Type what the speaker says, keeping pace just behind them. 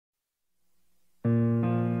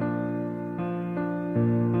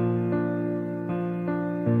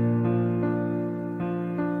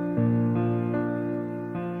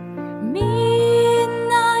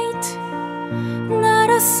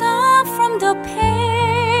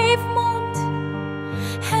pavement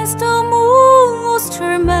as the moon lost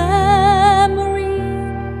her memory.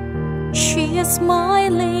 She is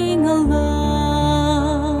smiling alone.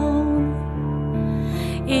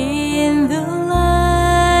 In the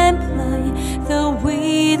lamplight, the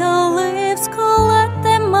withered leaves collect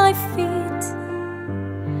at my feet,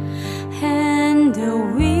 and the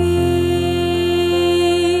wind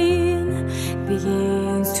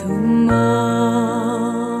begins to moan.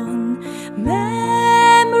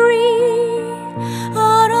 Memory,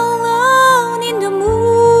 all alone in the moonlight,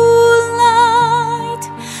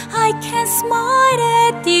 I can smile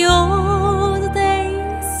at the old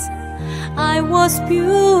days. I was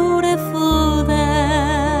beautiful then.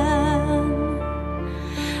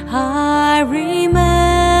 I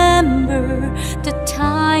remember the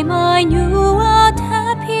time I knew what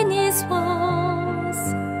happiness was.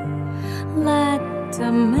 Let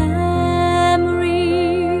the memory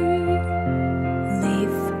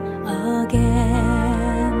live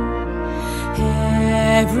again.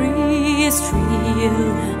 Every street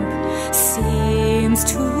lamp seems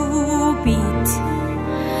to beat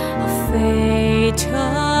a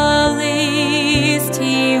fatalistic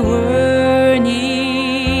warning.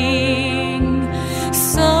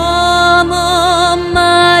 Summer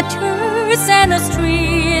matters and a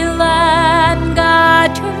street lamp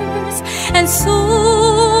gutters, and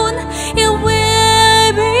soon it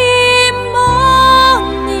will be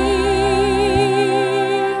morning.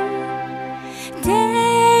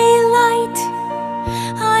 Daylight,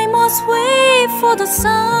 I must wait for the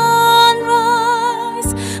sunrise.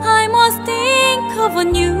 I must think of a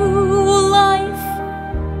new life,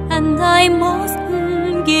 and I must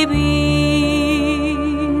give in.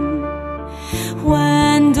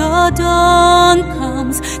 When the dawn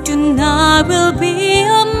comes, tonight will be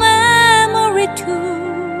a memory too,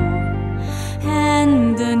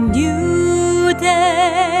 and the new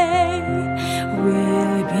day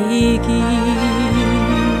will begin.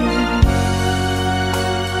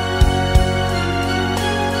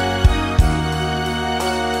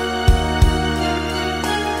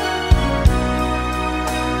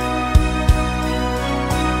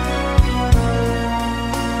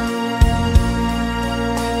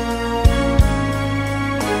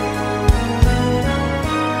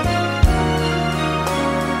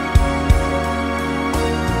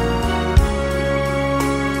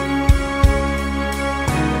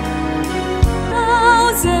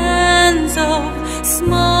 Thousands of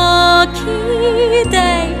smoky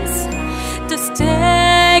days, the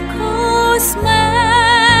stacks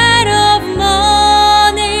smell of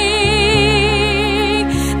morning.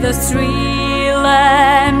 The street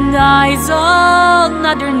lamp dies,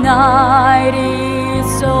 another night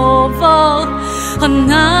is over,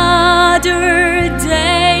 another